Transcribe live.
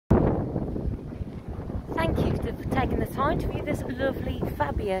for taking the time to view this lovely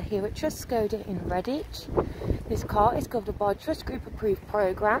Fabia here at Trust Skoda in Redditch. This car is covered by Trust Group approved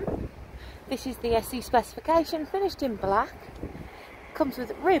programme. This is the SE specification, finished in black. Comes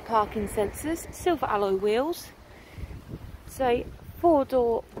with rear parking sensors, silver alloy wheels. It's a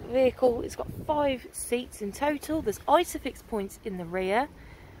 4-door vehicle. It's got 5 seats in total. There's Isofix points in the rear.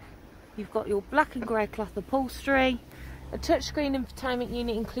 You've got your black and grey cloth upholstery. A touchscreen infotainment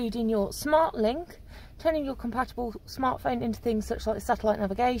unit including your Smartlink, turning your compatible smartphone into things such like satellite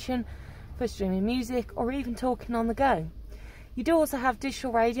navigation, for streaming music or even talking on the go. You do also have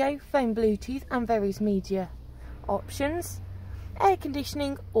digital radio, phone Bluetooth and various media options. Air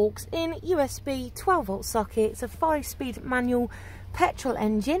conditioning, aux in, USB 12-volt socket, it's a 5-speed manual petrol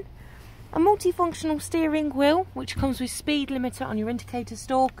engine, a multifunctional steering wheel which comes with speed limiter on your indicator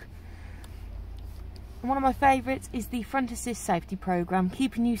stalk. And one of my favourites is the front assist safety programme,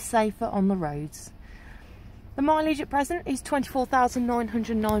 keeping you safer on the roads. The mileage at present is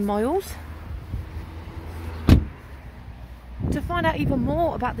 24,909 miles. To find out even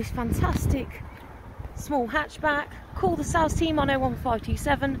more about this fantastic small hatchback, call the sales team on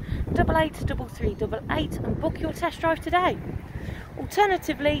 01527 883388 and book your test drive today.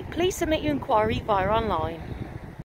 Alternatively, please submit your inquiry via online.